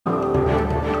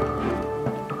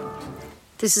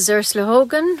This is Ursula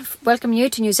Hogan. Welcome you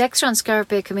to News Extra on Scariff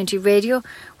Bay Community Radio,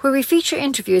 where we feature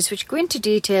interviews which go into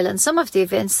detail on some of the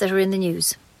events that are in the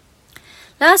news.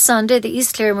 Last Sunday, the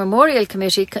East Clare Memorial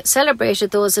Committee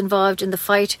celebrated those involved in the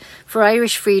fight for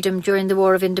Irish freedom during the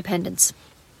War of Independence.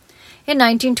 In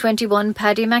 1921,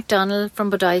 Paddy MacDonald from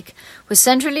Bodyke was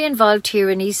centrally involved here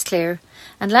in East Clare,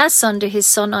 and last Sunday his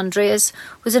son Andreas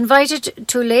was invited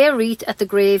to lay a wreath at the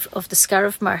grave of the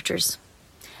Scariff martyrs.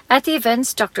 At the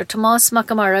events, Dr. Tomás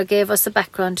McNamara gave us the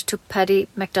background to Paddy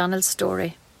MacDonald's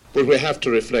story. But we have to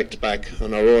reflect back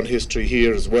on our own history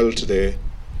here as well today,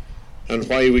 and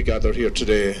why we gather here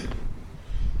today.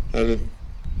 And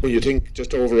when you think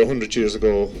just over 100 years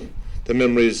ago, the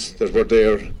memories that were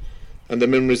there and the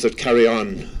memories that carry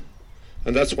on.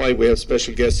 And that's why we have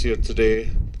special guests here today,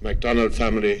 the MacDonald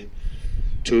family,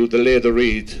 to lay the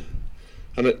wreath.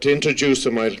 And to introduce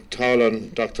them, I'll call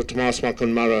on Dr. Tomás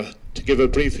McNamara to give a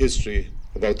brief history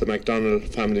about the MacDonald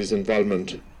family's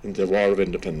involvement in the War of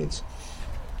Independence.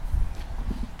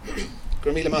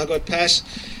 Gurmila Mahagod Pat.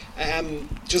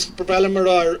 Just Brabalmer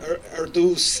ar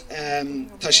dús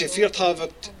tá sé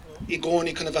fiortáhacht I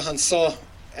gcónaí chun bheith an sá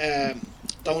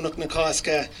dánach na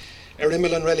cásca ar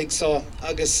imil an relic sá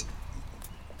agus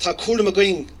tá cualam a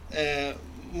going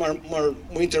mar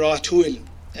muinter áitiúil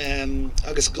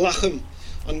agus glacham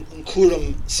an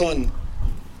cuaram son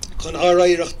chun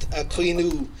áireacht a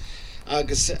cuinú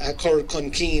agus a chur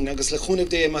chun cín agus le chúnamh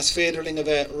dé mas féidirling a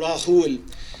bheith ráthúil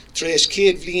tréis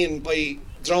céad bhliain ba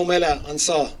drámela an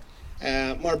sá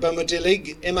mar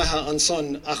bemadilig imaha an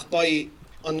son ach by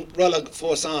an rulag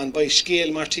fósán by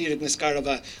scéal martírig na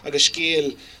Scarabha agus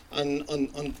scéal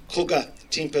an coga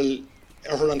timple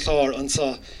ar an chlár an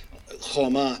sa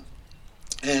chomá.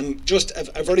 Just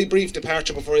a very brief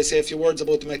departure before I say a few words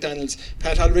about the MacDonalds.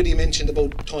 Pat already mentioned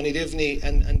about Tony Divney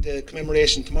and the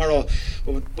commemoration tomorrow,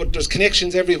 but there's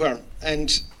connections everywhere,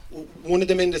 and one of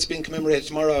the men that's being commemorated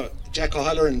tomorrow, Jack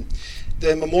O'Halloran,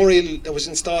 the memorial that was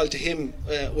installed to him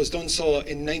was done so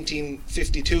in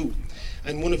 1952,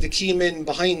 and one of the key men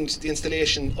behind the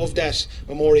installation of that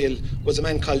memorial was a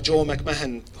man called Joe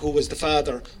McMahon, who was the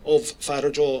father of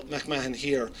Father Joe McMahon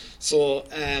here. So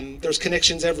there's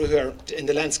connections everywhere in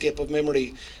the landscape of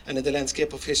memory and in the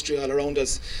landscape of history all around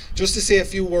us. Just to say a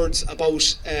few words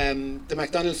about the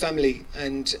MacDonald family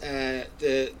and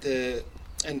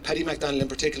Paddy MacDonald in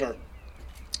particular.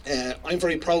 I'm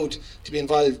very proud to be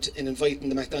involved in inviting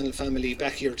the MacDonald family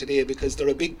back here today because they're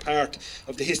a big part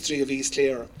of the history of East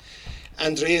Clare.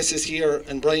 Andreas is here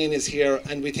and Brian is here,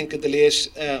 and we think of the late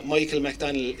Michael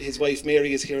MacDonald, his wife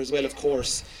Mary is here as well, of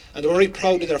course, and they're very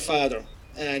proud of their father,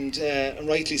 and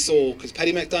rightly so, because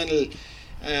Paddy MacDonald,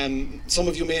 some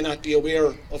of you may not be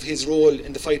aware of his role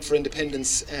in the fight for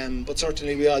independence, but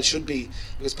certainly we all should be,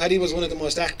 because Paddy was one of the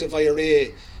most active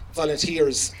IRA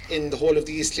volunteers in the whole of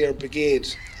the East Clare Brigade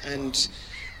and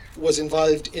was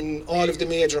involved in all of the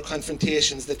major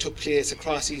confrontations that took place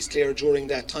across East Clare during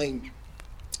that time.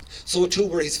 So too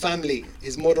were his family,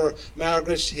 his mother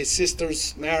Margaret, his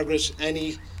sisters Margaret,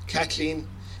 Annie, Kathleen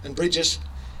and Bridget,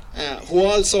 who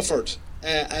all suffered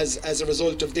as a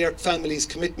result of their family's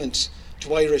commitment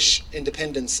to Irish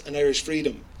independence and Irish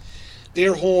freedom.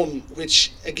 Their home,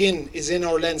 which again is in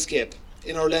our landscape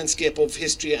of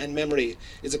history and memory,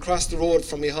 is across the road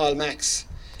from Micheál Max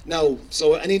now.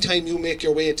 So anytime you make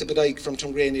your way to Bodyke from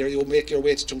Tuamgraney, or you make your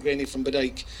way to Tuamgraney from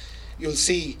Bodyke, you'll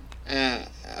see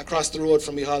across the road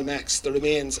from Micheál Max the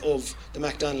remains of the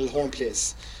MacDonald home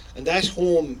place. And that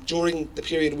home, during the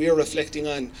period we're reflecting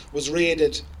on, was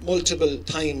raided multiple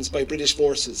times by British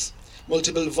forces,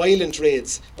 multiple violent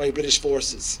raids by British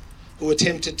forces, who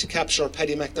attempted to capture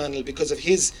Paddy MacDonald because of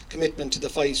his commitment to the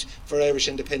fight for Irish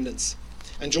independence.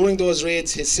 And during those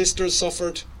raids, his sisters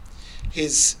suffered,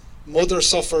 his mother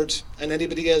suffered, and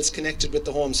anybody else connected with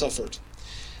the home suffered.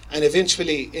 And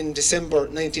eventually, in December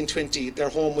 1920, their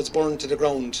home was burned to the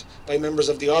ground by members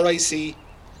of the RIC,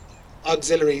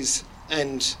 auxiliaries,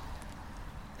 and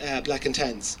Black and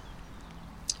Tans.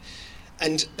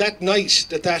 And that night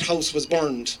that house was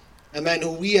burned, a man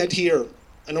who we had here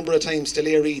a number of times to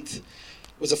lay a wreath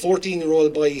was a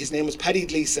 14-year-old boy. His name was Paddy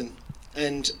Gleeson,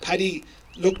 and Paddy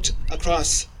looked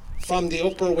across from the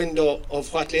upper window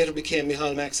of what later became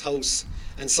Micheál Max house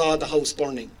and saw the house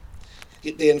burning.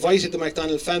 They invited the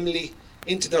MacDonald family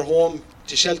into their home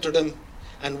to shelter them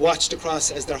and watched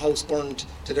across as their house burned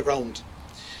to the ground.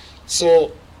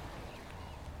 So,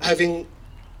 having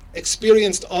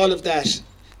experienced all of that,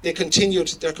 they continued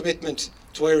their commitment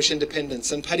to Irish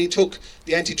independence, and Paddy took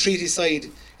the anti-treaty side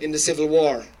in the Civil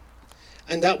War.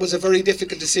 And that was a very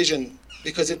difficult decision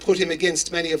because it put him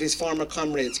against many of his former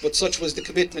comrades, but such was the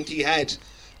commitment he had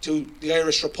to the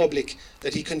Irish Republic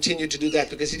that he continued to do that,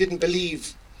 because he didn't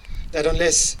believe that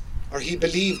he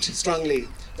believed strongly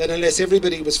that unless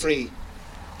everybody was free,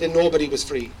 then nobody was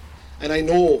free. And I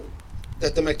know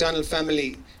that the MacDonald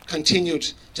family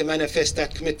continued to manifest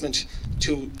that commitment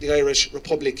to the Irish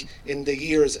Republic in the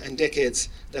years and decades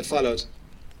that followed.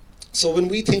 So when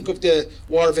we think of the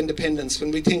War of Independence,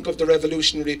 when we think of the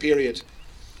revolutionary period,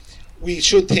 we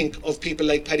should think of people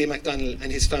like Paddy McDonnell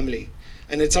and his family.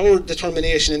 And it's our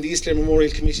determination in the East Clare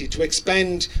Memorial Committee to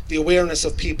expand the awareness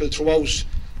of people throughout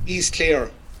East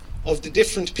Clare of the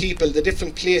different people, the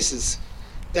different places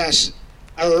that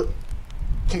are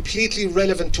completely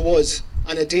relevant to us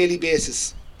on a daily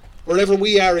basis. Wherever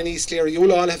we are in East Clare,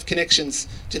 you'll all have connections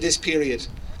to this period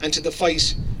and to the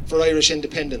fight for Irish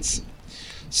independence.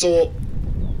 So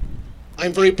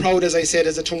I'm very proud, as I said,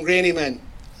 as a Tuamgraney man,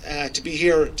 to be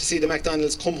here to see the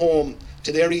MacDonalds come home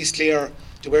to their East Clare,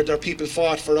 to where their people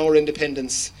fought for our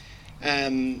independence,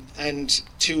 and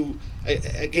to,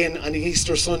 again, on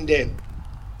Easter Sunday,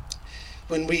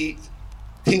 when we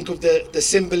think of the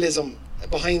symbolism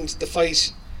behind the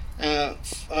fight,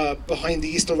 behind the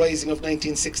Easter Rising of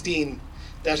 1916,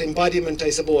 that embodiment, I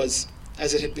suppose,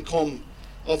 as it had become,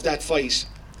 of that fight.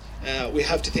 We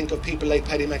have to think of people like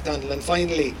Paddy McDonnell. And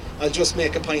finally, I'll just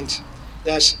make a point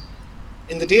that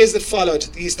in the days that followed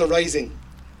the Easter Rising,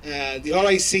 the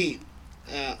RIC,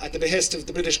 at the behest of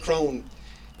the British Crown,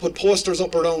 put posters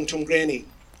up around Tuamgraney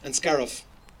and Scariff,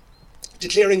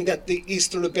 declaring that the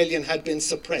Easter Rebellion had been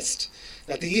suppressed,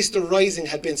 that the Easter Rising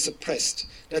had been suppressed,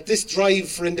 that this drive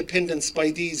for independence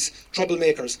by these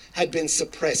troublemakers had been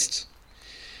suppressed.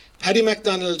 Paddy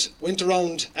MacDonald went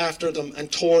around after them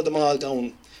and tore them all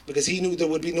down, because he knew there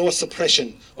would be no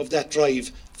suppression of that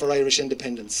drive for Irish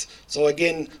independence. So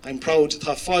again, I'm proud to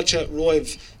fáilte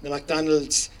roimh na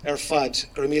MacDonalds fad,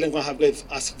 gur míle go habh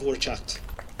as bhuairteacht.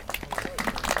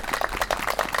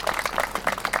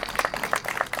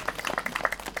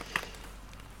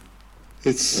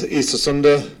 It's Easter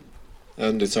Sunday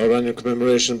and it's our annual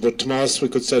commemoration, but Tomás, we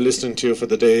could stay listening to you for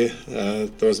the day.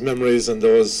 Those memories and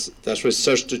that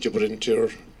research that you put into your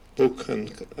book,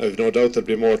 and I've no doubt there'll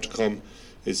be more to come.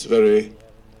 It's very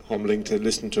humbling to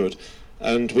listen to it.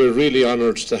 And we're really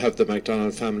honoured to have the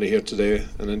MacDonald family here today.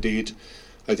 And indeed,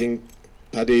 I think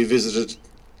Paddy visited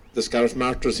the Scariff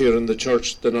Martyrs here in the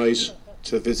church the night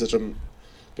to visit them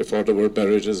before they were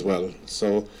buried as well.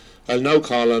 So I'll now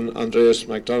call on Andreas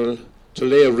MacDonald to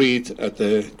lay a wreath at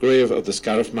the grave of the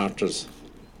Scariff Martyrs.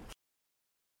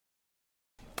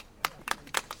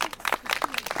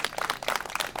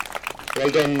 Well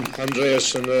done,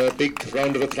 Andreas, and a big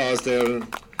round of applause there.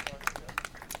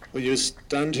 Will you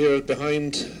stand here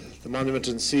behind the monument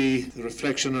and see the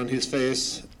reflection on his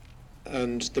face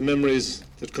and the memories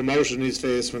that come out in his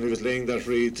face when he was laying that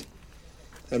wreath,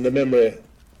 and the memory,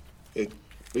 it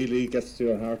really gets to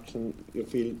your heart and you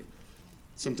feel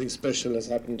something special has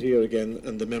happened here again,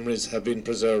 and the memories have been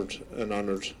preserved and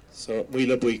honoured. So,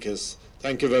 Míle buíochas.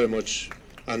 Thank you very much,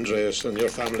 Andreas, and your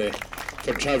family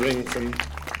for travelling from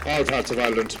all parts of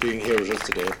Ireland to being here with us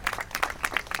today.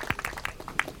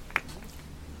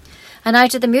 A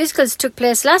night of the musicals took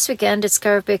place last weekend at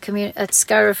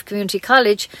Scariff Community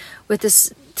College, with the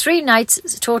 3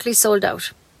 nights totally sold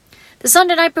out. The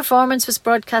Sunday night performance was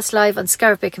broadcast live on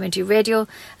Scariff Bay Community Radio,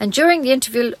 and during the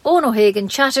interview, Owen O'Hagan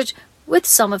chatted with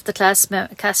some of the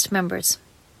cast members.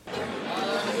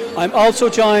 I'm also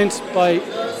joined by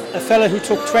a fella who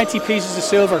took 20 pieces of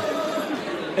silver.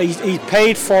 He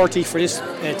paid 40 for this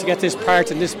to get this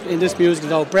part in this musical.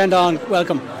 Though, Brendan,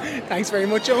 welcome. Thanks very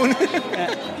much, Owen.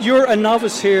 You're a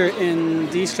novice here in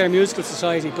the East Clare Musical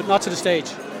Society, but not to the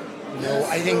stage. No,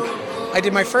 I think I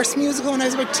did my first musical when I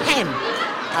was about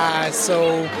 10.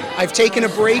 So I've taken a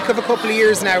break of a couple of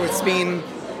years now. It's been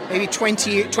maybe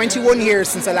 21 years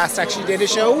since I last actually did a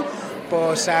show,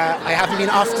 but I haven't been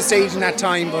off the stage in that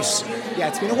time. But yeah,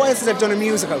 it's been a while since I've done a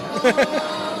musical.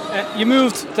 You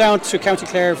moved down to County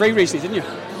Clare very recently, didn't you?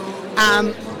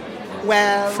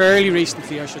 Well, fairly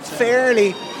recently, I should say.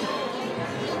 Fairly.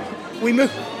 We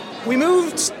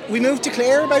moved to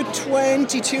Clare about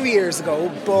 22 years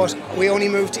ago, but we only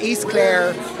moved to East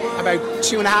Clare about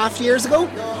 2.5 years ago.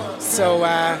 So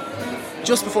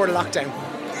just before the lockdown.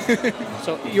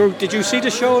 So did you see the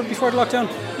show before the lockdown?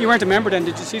 You weren't a member then,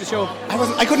 did you see the show?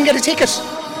 I couldn't get a ticket.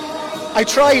 I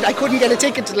tried, I couldn't get a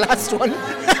ticket to the last one.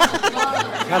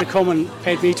 If you had to come and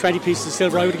paid me 20 pieces of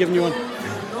silver, I would have given you one.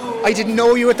 I didn't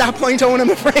know you at that point, Owen,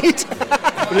 I'm afraid.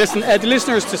 But listen, the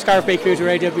listeners to Scariff Bay Community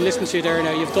Radio have been listening to you there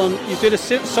now. You did a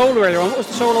solo earlier on. What was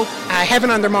the solo? Heaven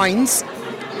on Their Minds.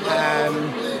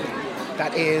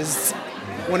 That is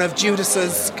one of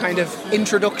Judas's kind of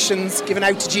introductions given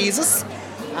out to Jesus.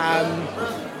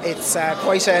 It's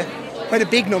quite a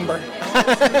big number.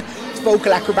 It's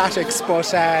vocal acrobatics,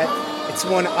 but it's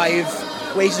one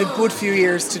I've waited a good few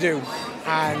years to do,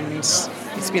 and it's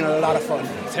been a lot of fun.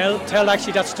 Tell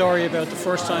actually that story about the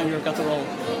first time you got the role.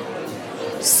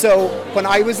 So when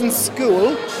I was in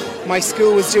school, my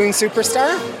school was doing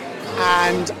Superstar,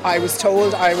 and I was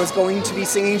told I was going to be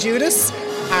singing Judas,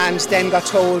 and then got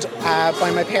told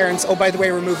by my parents, oh, by the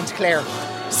way, we're moving to Clare.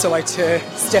 So I had to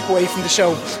step away from the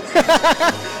show.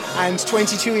 And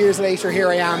 22 years later, here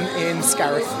I am in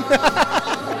Scariff.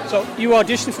 So you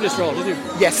auditioned for this role, did you?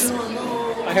 Yes.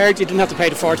 I heard you didn't have to pay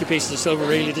the 40 pieces of silver,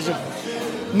 really, did you?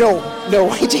 No,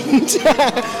 I didn't.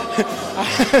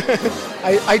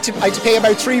 I had to pay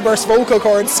about 3 burst vocal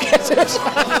cords to get it.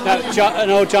 Now, I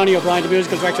know Johnny O'Brien, the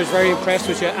musical director, is very impressed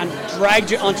with you and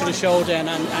dragged you onto the show then,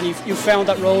 and you found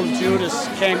that role of Judas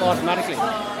came automatically.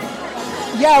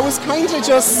 Yeah, it was kind of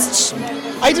just,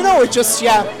 I don't know,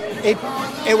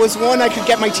 it was one I could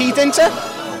get my teeth into,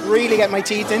 really get my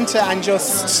teeth into, and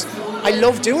just, I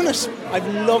love doing it. I've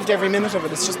loved every minute of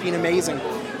it. It's just been amazing.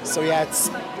 So yeah, it's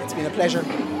been a pleasure.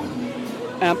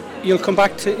 You'll come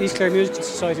back to East Clare Musical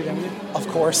Society then, will you? Of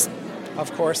course,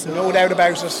 no doubt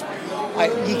about it.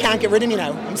 You can't get rid of me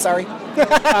now, I'm sorry.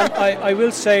 I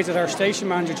will say that our station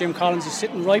manager Jim Collins is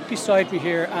sitting right beside me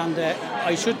here, and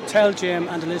I should tell Jim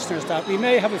and the listeners that we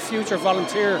may have a future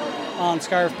volunteer on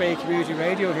Scariff Bay Community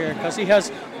Radio here, because he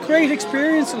has great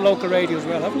experience in local radio as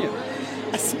well, haven't you?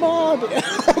 A small bit.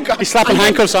 Oh God! He's slapping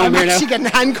handcuffs on him here now. I'm actually getting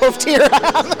handcuffed here.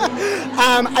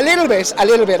 A little bit.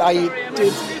 I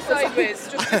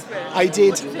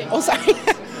did. Oh, sorry.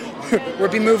 We're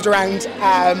being moved around.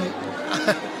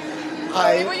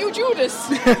 Were you Judas?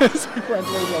 We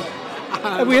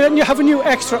have a new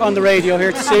extra on the radio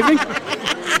here this evening.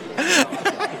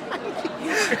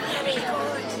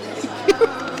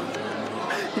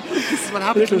 This is what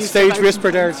happens. Little stage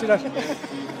whisper there. See that?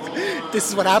 This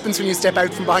is what happens when you step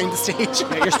out from behind the stage.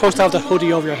 Yeah, you're supposed to have the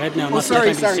hoodie over your head now.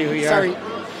 Sorry. Sorry.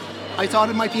 I thought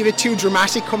it might be a bit too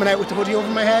dramatic coming out with the hoodie over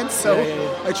my head, so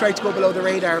yeah. I tried to go below the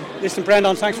radar. Listen,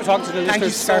 Brendan, thanks for talking to the listeners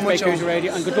of Scariff Bay Community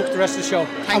Radio, and good luck with the rest of the show.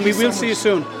 And we will see you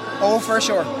soon. Oh, for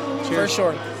sure. Cheers. For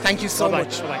sure. Thank you so Bye-bye.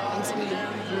 much.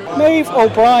 Bye-bye. Maeve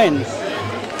O'Brien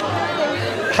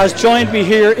has joined me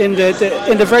here in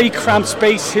the very cramped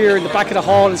space here in the back of the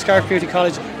hall in Scariff Community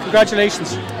College.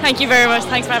 Congratulations. Thank you very much.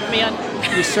 Thanks for having me on.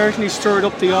 You certainly stirred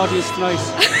up the audience tonight.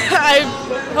 I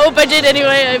hope I did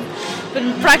anyway. I've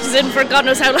been practicing for God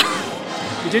knows how long.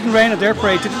 It didn't rain at their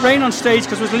parade. Did it rain on stage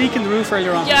because there was a leak in the roof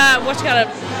earlier on? Yeah,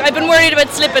 I've been worried about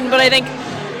slipping, but I think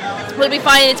we'll be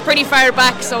fine. It's pretty far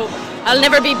back, so I'll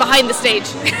never be behind the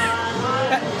stage.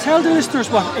 Tell the listeners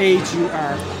what age you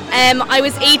are. I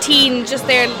was 18 just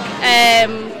there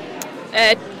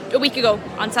a week ago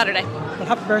on Saturday. Well,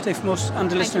 happy birthday from us and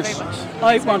the listeners. Thank you very much.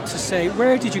 I want to say,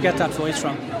 where did you get that voice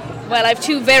from? Well, I have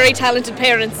 2 very talented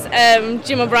parents,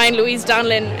 Jim O'Brien, Louise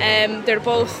Donlan. They're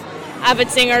both avid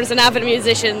singers and avid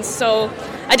musicians, so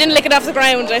I didn't lick it off the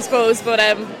ground, I suppose, but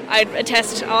I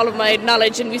attest all of my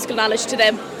knowledge and musical knowledge to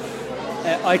them.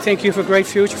 I think you have a great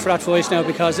future for that voice now,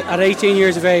 because at 18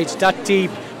 years of age, that deep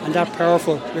and that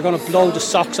powerful, you're going to blow the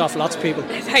socks off lots of people.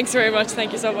 Thanks very much.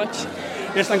 Thank you so much.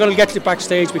 Yes, I'm going to get you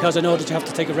backstage because I know that you have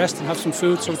to take a rest and have some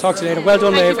food, so we'll talk to you later. Well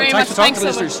done, Maeve. Thanks for talking to the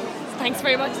listeners. Thanks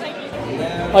very much. Thank you.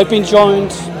 I've been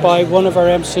joined by one of our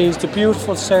MCs, the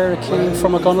beautiful Sarah King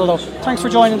from Ogonnelloe. Thanks for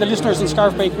joining the listeners in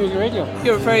Scariff Bay Community Radio.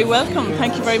 You're very welcome.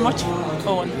 Thank you very much,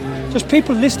 Owen. There's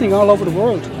people listening all over the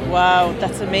world. Wow,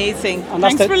 that's amazing. And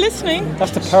Thanks for listening.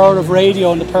 That's the power of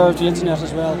radio and the power of the internet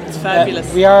as well. It's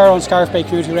fabulous. We are on Scariff Bay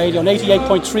Community Radio on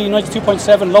 88.3,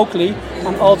 92.7 locally,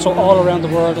 and also all around the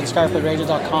world on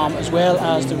scariffbayradio.com, as well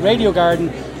as the Radio Garden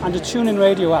and the TuneIn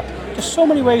Radio app. There's so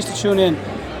many ways to tune in,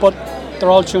 but they're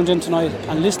all tuned in tonight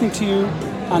and listening to you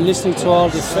and listening to all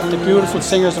the beautiful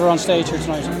singers that are on stage here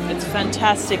tonight. It's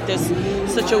fantastic. There's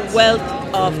such a wealth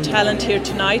of talent here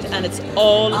tonight, and it's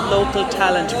all local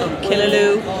talent from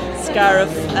Killaloe,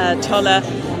 Scariff, Tulla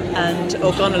and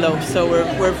Ogonnelloe. So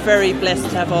we're very blessed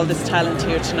to have all this talent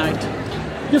here tonight.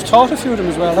 You've taught a few of them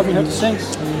as well, haven't you, how to sing?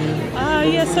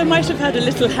 Yes, I might have had a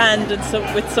little hand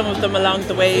with some of them along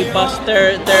the way, but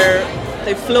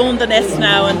they've flown the nest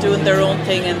now and doing their own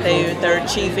thing, and they're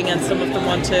achieving, and some of them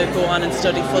want to go on and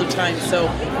study full time, so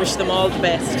wish them all the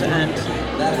best, and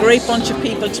a great bunch of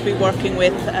people to be working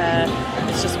with.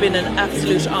 It's just been an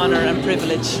absolute honour and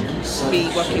privilege to be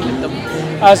working with them.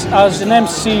 As an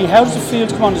MC, how does it feel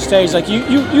to come on the stage? Like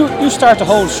you start the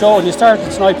whole show, and you started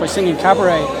tonight by singing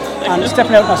Cabaret and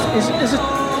stepping out. Is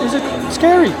it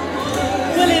scary?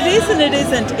 Well, it is and it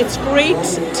isn't. It's great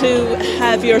to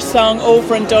have your song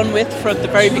over and done with from the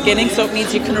very beginning, so it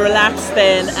means you can relax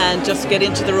then and just get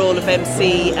into the role of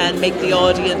MC and make the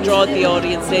audience, draw the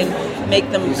audience in, make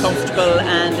them comfortable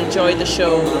and enjoy the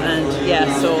show.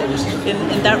 And so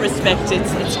in that respect,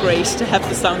 it's great to have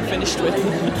the song finished with.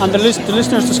 And the listeners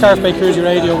to Scariff Bay Community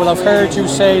Radio will have heard you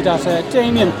say that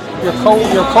Damien, your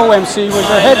co-MC, was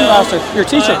your headmaster, your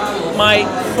teacher. My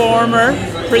former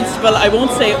principal, I won't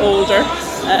say older.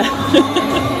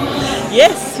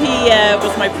 Yes, he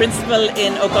was my principal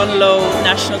in Ogonnelloe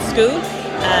National School,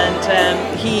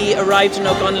 and he arrived in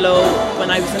Ogonnelloe when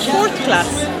I was in 4th class.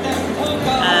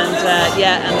 And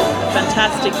and a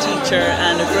fantastic teacher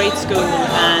and a great school,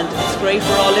 and it's great.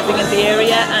 We're all living in the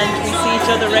area and we see each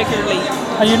other regularly.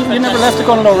 And you never left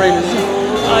Ogonnelloe, really, did you?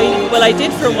 I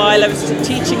did for a while. I was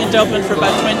teaching in Dublin for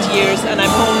about 20 years, and I'm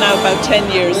home now about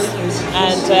 10 years.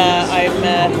 And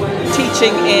I'm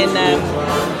teaching in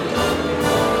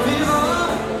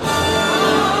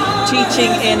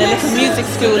a little music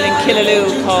school in Killaloe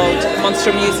called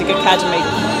Munster Music Academy.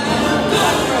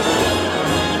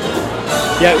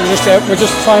 Yeah, we're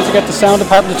just trying to get the sound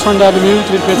department to turn down the music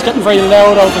a little bit. It's getting very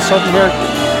loud all of a sudden here.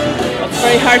 It's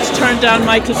very hard to turn down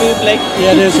Michael Bublé.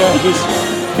 Yeah, it is. Yeah.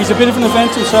 He's a bit of an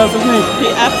event himself, isn't he?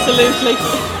 Absolutely.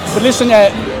 But listen,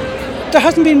 there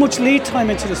hasn't been much lead time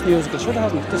into this musical, sure there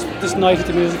hasn't, this night at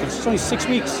the musical. It's only 6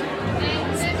 weeks.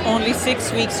 Only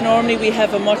 6 weeks. Normally we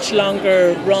have a much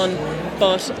longer run,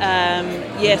 but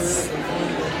yes.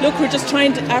 Look, we're just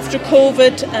trying to, after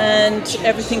COVID and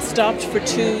everything stopped for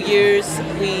 2 years,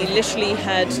 we literally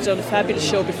had done a fabulous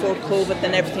show before COVID,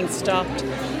 then everything stopped.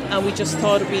 And we just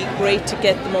thought it would be great to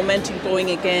get the momentum going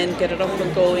again, get it up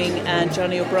and going. And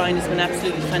Johnny O'Brien has been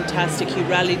absolutely fantastic. He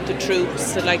rallied the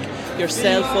troops, so like your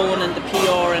cell phone and the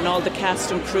PR and all the cast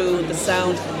and crew and the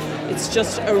sound. It's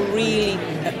just a really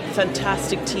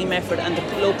fantastic team effort, and the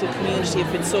local community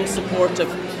have been so supportive.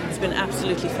 It's been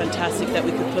absolutely fantastic that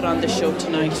we could put on this show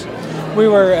tonight. We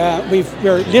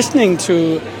were listening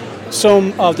to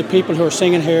some of the people who are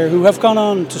singing here who have gone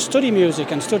on to study music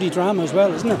and study drama as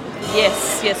well, isn't it?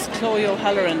 Yes, Chloe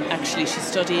O'Halloran, actually, she's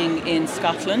studying in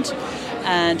Scotland,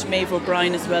 and Maeve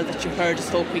O'Brien as well, that you heard, is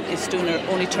doing her,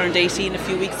 only turned 18 a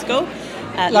few weeks ago.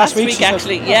 Last week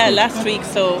actually, last week,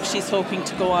 so she's hoping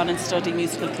to go on and study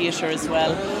musical theatre as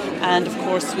well. And of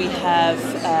course we have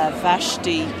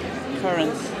Vashti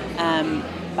Curran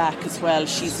back as well.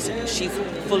 She's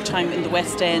full-time in the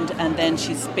West End, and then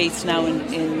she's based now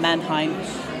in Mannheim,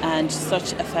 and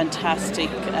such a fantastic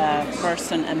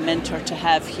person and mentor to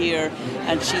have here,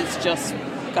 and she's just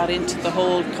got into the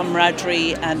whole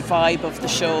camaraderie and vibe of the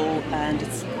show, and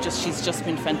she's just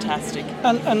been fantastic.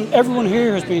 And everyone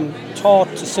here has been taught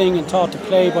to sing and taught to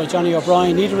play by Johnny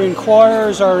O'Brien, either in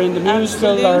choirs or in the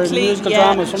musical or in the musical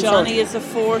drama of some sort. Johnny is a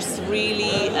force,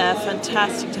 really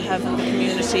fantastic to have in the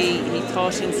community. He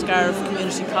taught in Scariff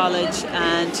Community College,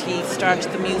 and he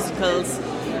started the musicals,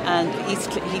 and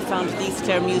he founded the East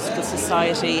Clare Musical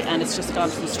Society, and it's just gone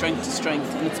from strength to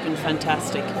strength, and it's been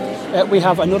fantastic. We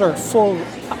have another full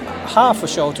half a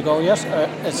show to go, yes?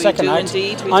 A second act.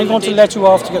 Indeed, I'm going to let you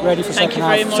off to get ready for second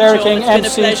half. Thank you very much, Sarah King, it's been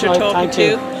MC a pleasure tonight. talking Thank to you.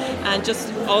 you. And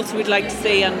just also we'd like to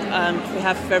say on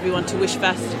behalf of everyone to wish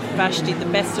Vashti the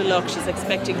best of luck. She's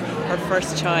expecting her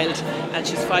first child, and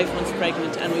she's 5 months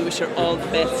pregnant, and we wish her all the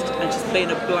best. And she's playing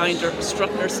a blinder,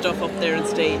 strutting her stuff up there on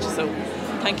stage. So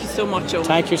thank you so much, Owen.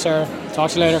 Thank you, Sarah.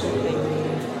 Talk to you later.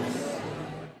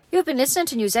 You've been listening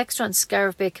to News Extra on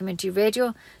Scariff Bay Community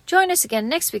Radio. Join us again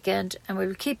next weekend, and we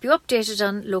will keep you updated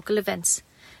on local events.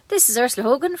 This is Ursula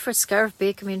Hogan for Scariff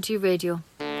Bay Community Radio.